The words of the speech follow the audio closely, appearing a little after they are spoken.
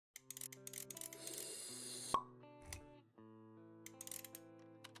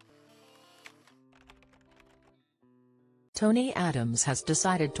Tony Adams has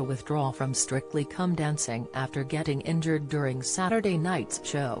decided to withdraw from Strictly Come Dancing after getting injured during Saturday night's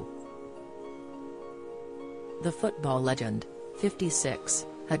show. The football legend, 56,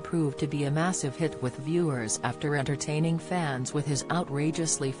 had proved to be a massive hit with viewers after entertaining fans with his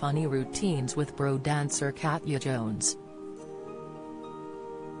outrageously funny routines with bro dancer Katya Jones.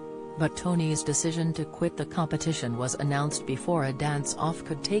 But Tony's decision to quit the competition was announced before a dance-off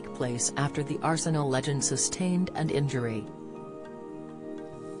could take place after the Arsenal legend sustained an injury.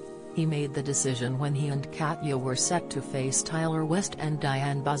 He made the decision when he and Katya were set to face Tyler West and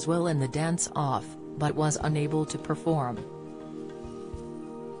Diane Boswell in the dance-off, but was unable to perform.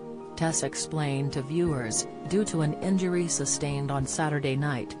 Tess explained to viewers, due to an injury sustained on Saturday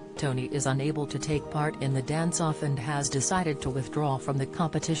night, Tony is unable to take part in the dance-off and has decided to withdraw from the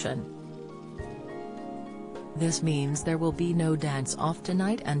competition. This means there will be no dance-off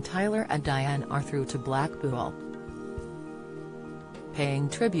tonight and Tyler and Diane are through to Blackpool. Paying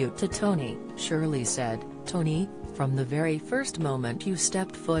tribute to Tony, Shirley said, "Tony, from the very first moment you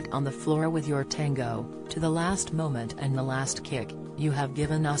stepped foot on the floor with your tango, to the last moment and the last kick, you have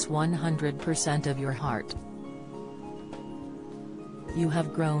given us 100% of your heart. You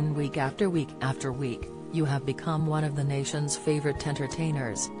have grown week after week after week, you have become one of the nation's favorite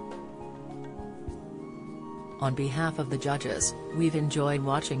entertainers. On behalf of the judges, we've enjoyed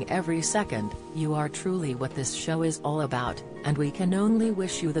watching every second, you are truly what this show is all about, and we can only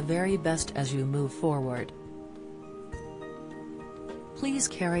wish you the very best as you move forward. Please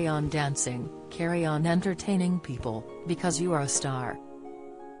carry on dancing, carry on entertaining people, because you are a star."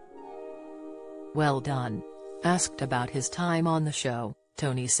 Well done. Asked about his time on the show,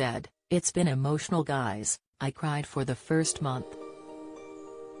 Tony said, "It's been emotional guys, I cried for the first month.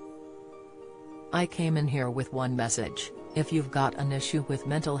 I came in here with one message: if you've got an issue with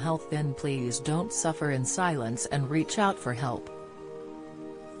mental health then please don't suffer in silence and reach out for help.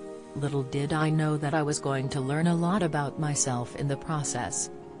 Little did I know that I was going to learn a lot about myself in the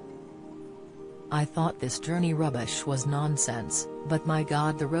process. I thought this journey rubbish was nonsense, but my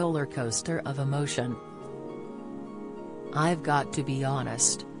God, the roller coaster of emotion. I've got to be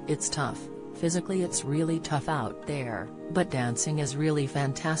honest, it's tough, physically it's really tough out there, but dancing is really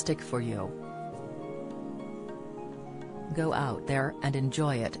fantastic for you. Go out there and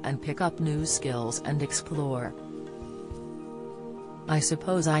enjoy it and pick up new skills and explore. I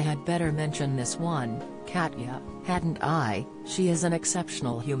suppose I had better mention this one, Katya, hadn't I? She is an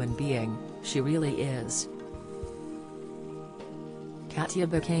exceptional human being, she really is." Katya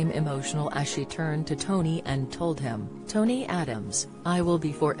became emotional as she turned to Tony and told him, "Tony Adams, I will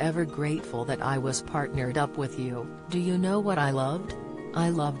be forever grateful that I was partnered up with you. Do you know what I loved? I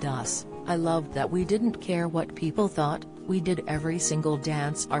loved us, I loved that we didn't care what people thought, we did every single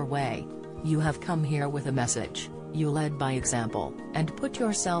dance our way. You have come here with a message, you led by example, and put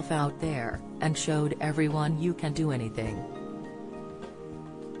yourself out there, and showed everyone you can do anything.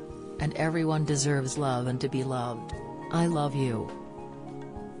 And everyone deserves love and to be loved. I love you."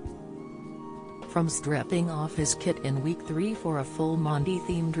 From stripping off his kit in week 3 for a full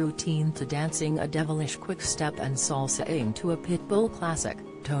Monty-themed routine to dancing a devilish quick-step and salsaing to a Pitbull classic,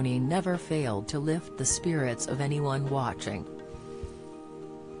 Tony never failed to lift the spirits of anyone watching.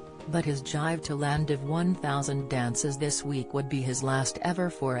 But his jive to land of 1,000 dances this week would be his last ever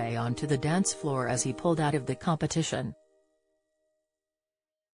foray onto the dance floor as he pulled out of the competition.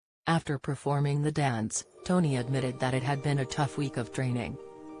 After performing the dance, Tony admitted that it had been a tough week of training.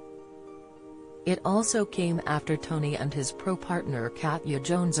 It also came after Tony and his pro partner Katya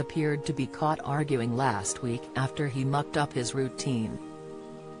Jones appeared to be caught arguing last week after he mucked up his routine.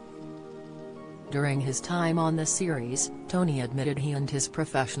 During his time on the series, Tony admitted he and his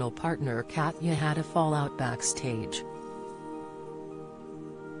professional partner Katya had a fallout backstage.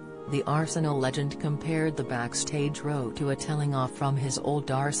 The Arsenal legend compared the backstage row to a telling off from his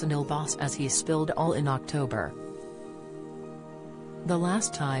old Arsenal boss as he spilled all in October. "The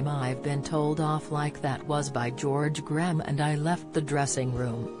last time I've been told off like that was by George Graham and I left the dressing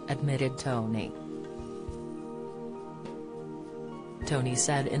room," admitted Tony. Tony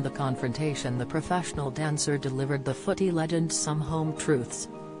said in the confrontation the professional dancer delivered the footy legend some home truths.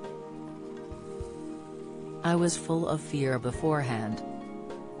 "I was full of fear beforehand.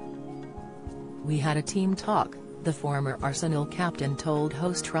 We had a team talk," the former Arsenal captain told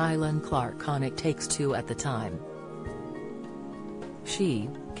host Rylan Clark on It Takes Two at the time. "She,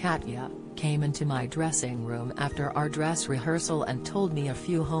 Katya, came into my dressing room after our dress rehearsal and told me a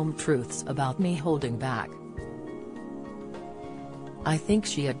few home truths about me holding back. I think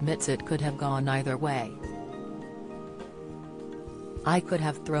she admits it could have gone either way. I could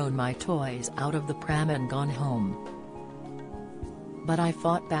have thrown my toys out of the pram and gone home. but I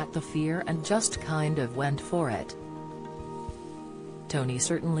fought back the fear and just kind of went for it. Tony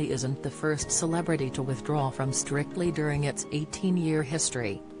certainly isn't the first celebrity to withdraw from Strictly during its 18-year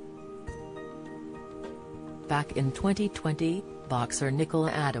history. Back in 2020, boxer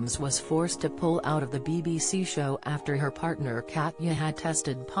Nicola Adams was forced to pull out of the BBC show after her partner Katya had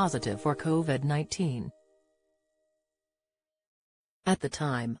tested positive for COVID-19. At the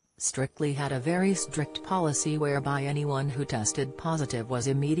time, Strictly had a very strict policy whereby anyone who tested positive was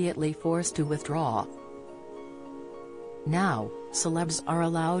immediately forced to withdraw. Now, celebs are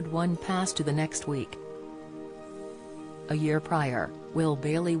allowed one pass to the next week. A year prior, Will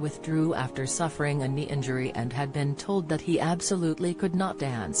Bailey withdrew after suffering a knee injury and had been told that he absolutely could not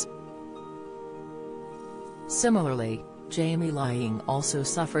dance. Similarly, Jamie Laing also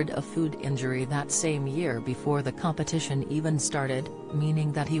suffered a foot injury that same year before the competition even started,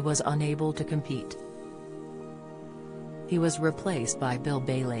 meaning that he was unable to compete. He was replaced by Bill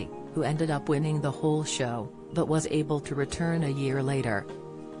Bailey, who ended up winning the whole show, but was able to return a year later.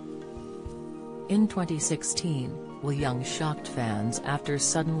 In 2016, Will Young shocked fans after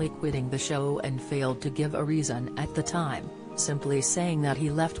suddenly quitting the show and failed to give a reason at the time, simply saying that he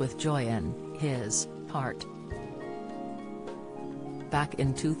left with joy in his heart. Back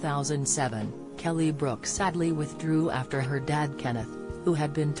in 2007, Kelly Brook sadly withdrew after her dad Kenneth, who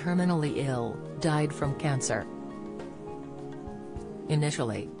had been terminally ill, died from cancer.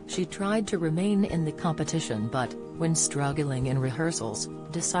 Initially, she tried to remain in the competition but, when struggling in rehearsals,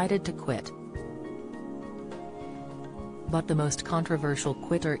 decided to quit. But the most controversial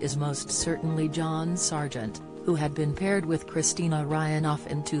quitter is most certainly John Sargent, who had been paired with Christina Ryanoff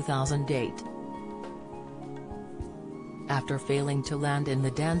in 2008. After failing to land in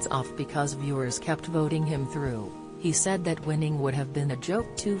the dance-off because viewers kept voting him through, he said that winning would have been a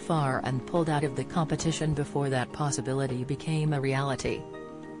joke too far and pulled out of the competition before that possibility became a reality.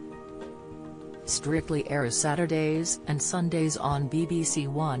 Strictly airs Saturdays and Sundays on BBC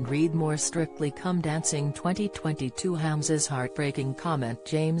One. Read more. Strictly Come Dancing 2022. Hamza's heartbreaking comment.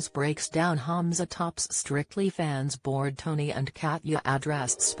 James breaks down Hamza tops Strictly fans bored. Tony and Katya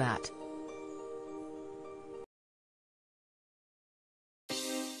addressed spat.